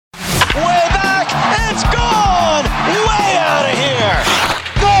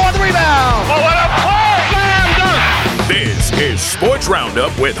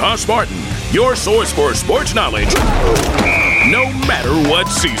Roundup with Haas Martin, your source for sports knowledge, no matter what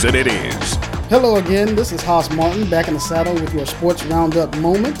season it is. Hello again, this is Haas Martin back in the saddle with your Sports Roundup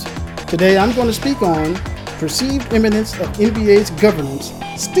moment. Today I'm going to speak on perceived eminence of NBA's governance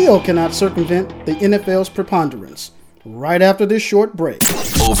still cannot circumvent the NFL's preponderance. Right after this short break.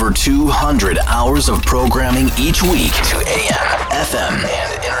 Over 200 hours of programming each week to AM, FM,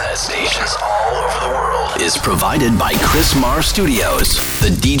 and internet stations all over the world is provided by Chris Marr Studios, The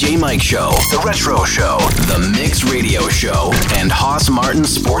DJ Mike Show, The Retro Show, The Mix Radio Show, and Haas Martin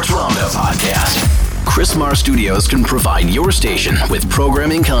Sports Roundup Podcast. Chris Marr Studios can provide your station with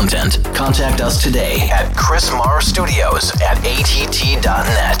programming content. Contact us today at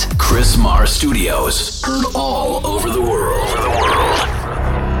chrismarrstudios@att.net. Chris Marr Studios, heard all over the world.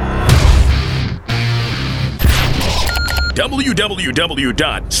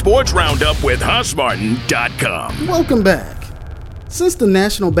 www.sportsroundupwithhaasmartin.com. Welcome back. Since the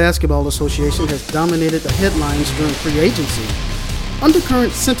National Basketball Association has dominated the headlines during free agency,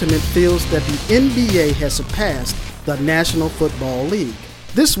 undercurrent sentiment feels that the NBA has surpassed the National Football League.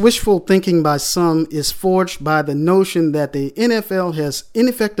 This wishful thinking by some is forged by the notion that the NFL has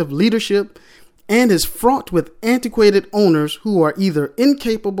ineffective leadership and is fraught with antiquated owners who are either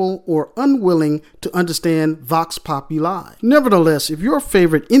incapable or unwilling to understand vox populi. Nevertheless, if your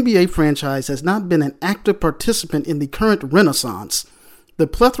favorite NBA franchise has not been an active participant in the current renaissance, the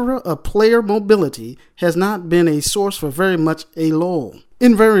plethora of player mobility has not been a source for very much a lull.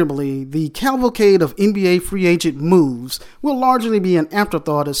 Invariably, the cavalcade of NBA free agent moves will largely be an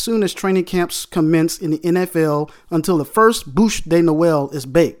afterthought as soon as training camps commence in the NFL until the first bouche de Noël is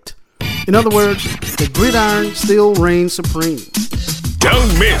baked. In other words, the gridiron still reigns supreme.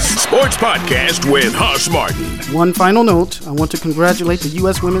 Don't miss Sports Podcast with Haas Martin. One final note, I want to congratulate the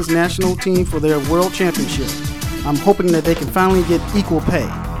U.S. Women's National Team for their World Championship. I'm hoping that they can finally get equal pay.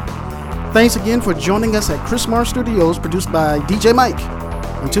 Thanks again for joining us at Chris Marr Studios, produced by DJ Mike.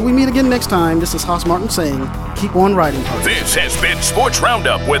 Until we meet again next time, this is Haas Martin saying, keep on riding hard. This has been Sports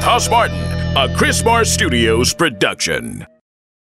Roundup with Haas Martin, a Chris Marr Studios production.